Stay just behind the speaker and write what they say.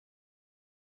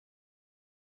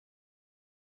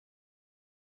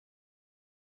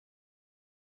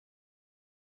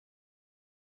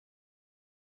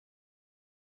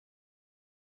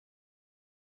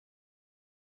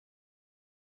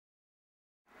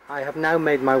I have now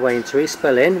made my way into East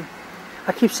Berlin.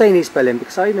 I keep saying East Berlin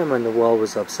because I remember when the wall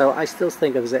was up, so I still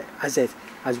think of it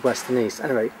as West and East.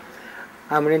 Anyway,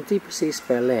 we're in deepest East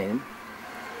Berlin,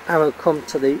 and we'll come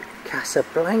to the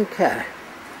Casablanca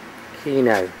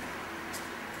Kino.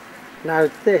 Now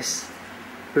this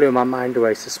blew my mind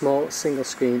away. It's a small single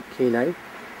screen kino.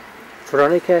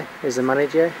 Veronica is the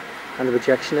manager and the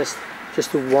projectionist.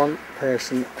 Just the one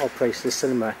person operates the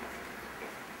cinema.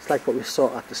 It's like what we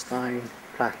saw at the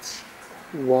Steinplatz.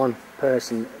 One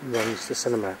person runs the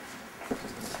cinema.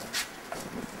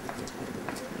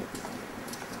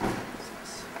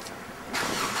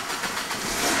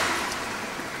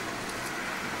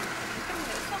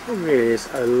 It really is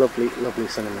a lovely, lovely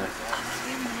cinema.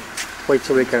 Wait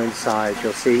till we go inside,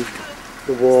 you'll see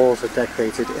the walls are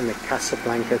decorated in the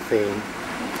Casablanca theme.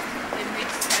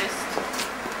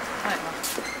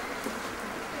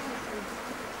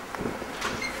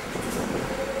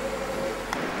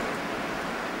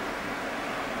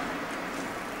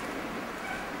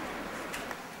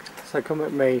 So come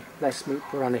with me, let's meet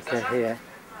Veronica here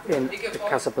in the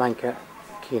Casablanca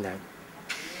Kino.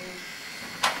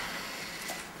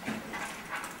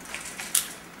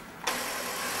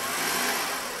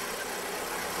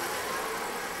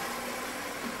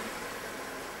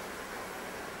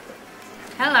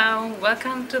 Hello,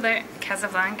 welcome to the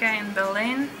Casablanca in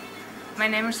Berlin. My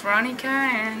name is Veronica,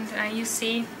 and you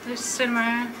see this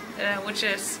cinema, which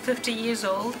is 50 years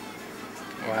old.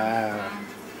 Wow.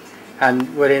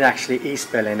 And we're in actually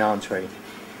East Berlin, aren't we?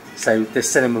 So the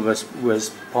cinema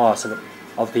was part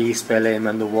of the East Berlin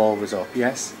when the wall was up,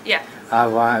 yes? Yeah.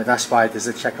 Oh wow, that's why there's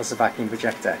a Czechoslovakian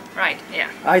projector. Right, yeah.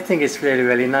 I think it's really,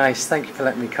 really nice. Thank you for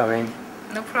letting me come in.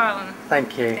 No problem.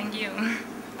 Thank you. Thank you.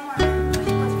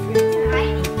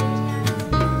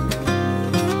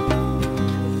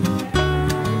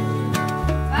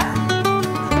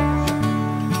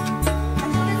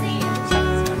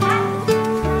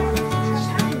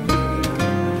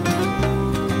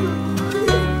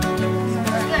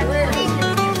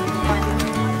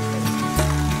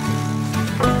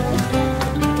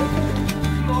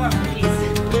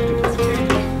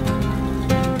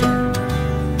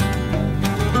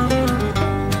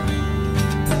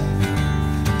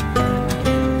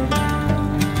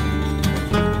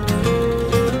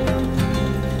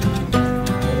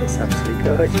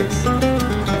 Gorgeous.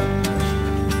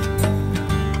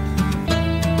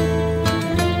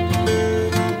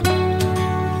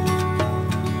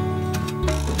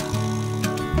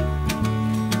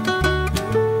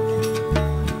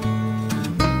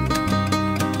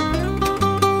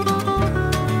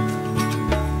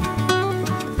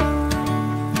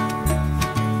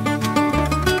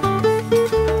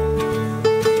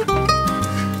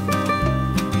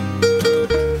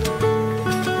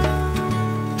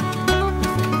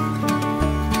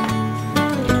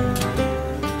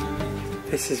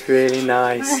 This is really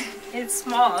nice. It's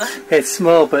small. It's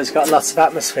small, but it's got lots of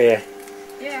atmosphere.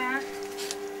 Yeah.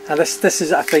 And this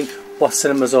is, I think, what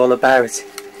cinema's all about.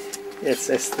 It's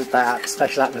that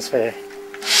special atmosphere.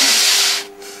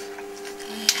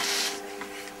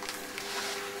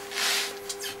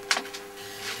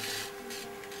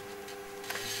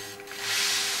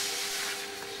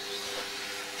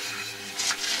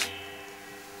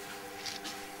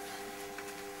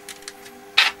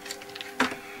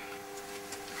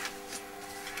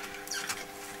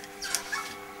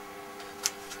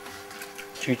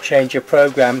 Do you change your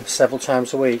program several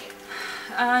times a week?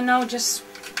 No, just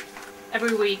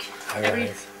every week. Oh, every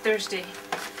right. Thursday.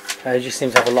 You just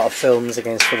seem to have a lot of films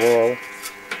against the wall.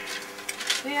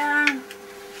 Yeah.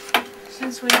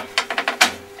 Since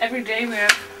every day we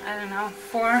have, I don't know,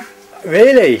 four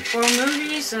Really?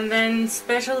 movies, and then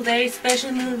special days,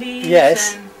 special movies.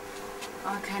 Yes. And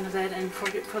all kind of that, and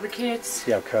for the kids.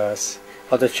 Yeah, of course.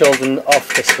 Are the children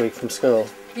off this week from school?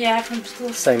 Yeah, from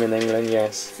school. Same in England,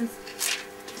 yes. Since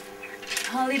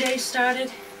holidays started,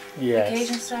 Yes.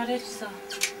 vacation started, so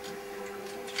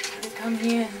they come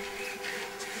here.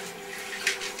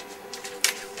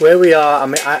 Where we are, I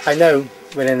mean, I know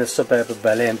we're in the suburb of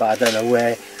Berlin, but I don't know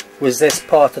where. Was this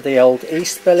part of the old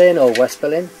East Berlin or West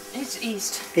Berlin? It's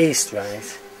east. East,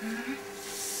 right.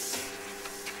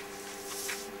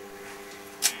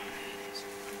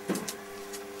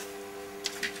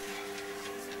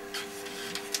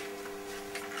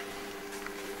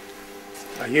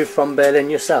 Are you from Berlin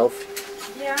yourself?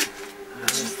 Yeah.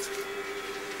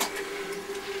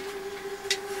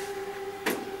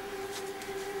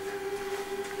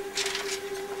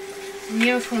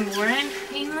 You're from where in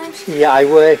England? Yeah, I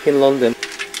work in London.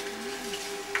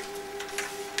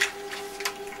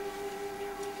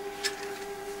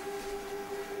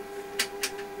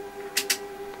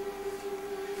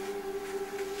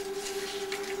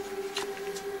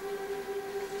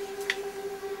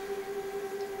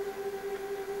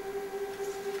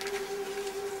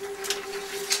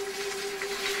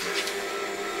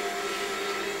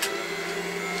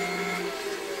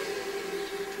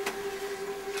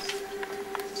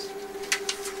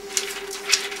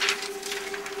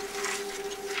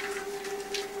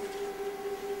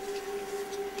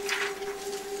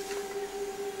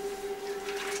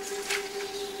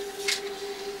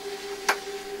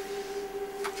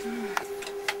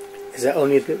 Is there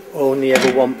only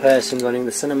ever one person running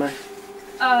the cinema?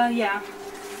 Yeah,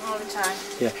 all the time.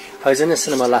 Yeah, I was in the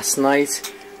cinema last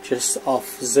night, just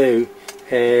off Zoo,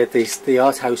 the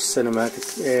art house cinema,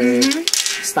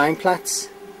 Steinplatz.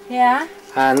 Yeah.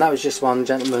 And that was just one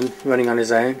gentleman running on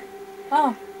his own.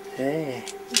 Oh. Yeah.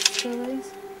 It still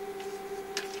is.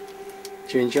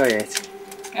 Do you enjoy it?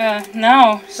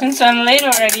 No, since I'm late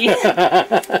already.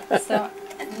 So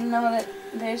I didn't know that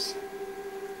there's.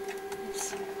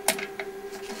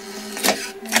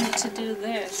 I need to do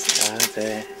this. Oh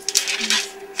dear.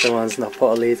 Someone's not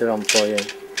put a leader on for you.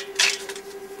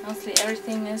 Mostly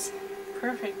everything is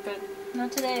perfect, but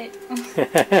not today.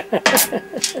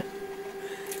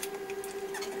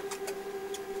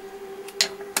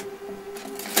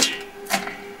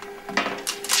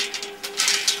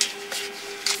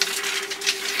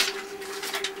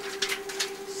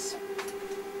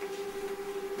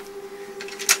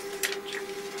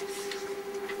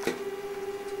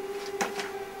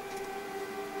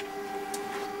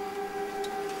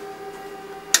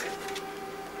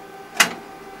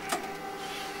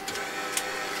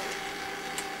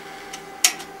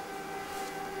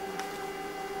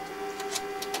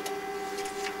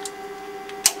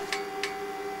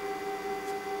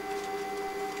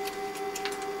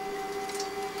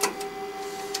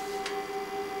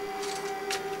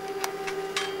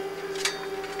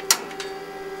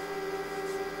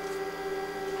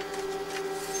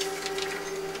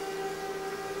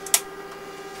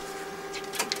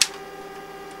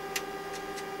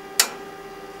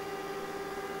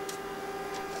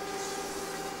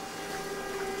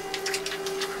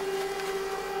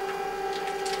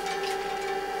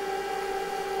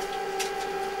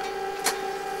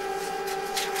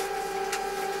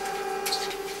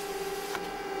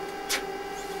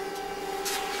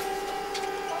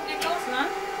 Okay, close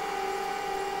enough.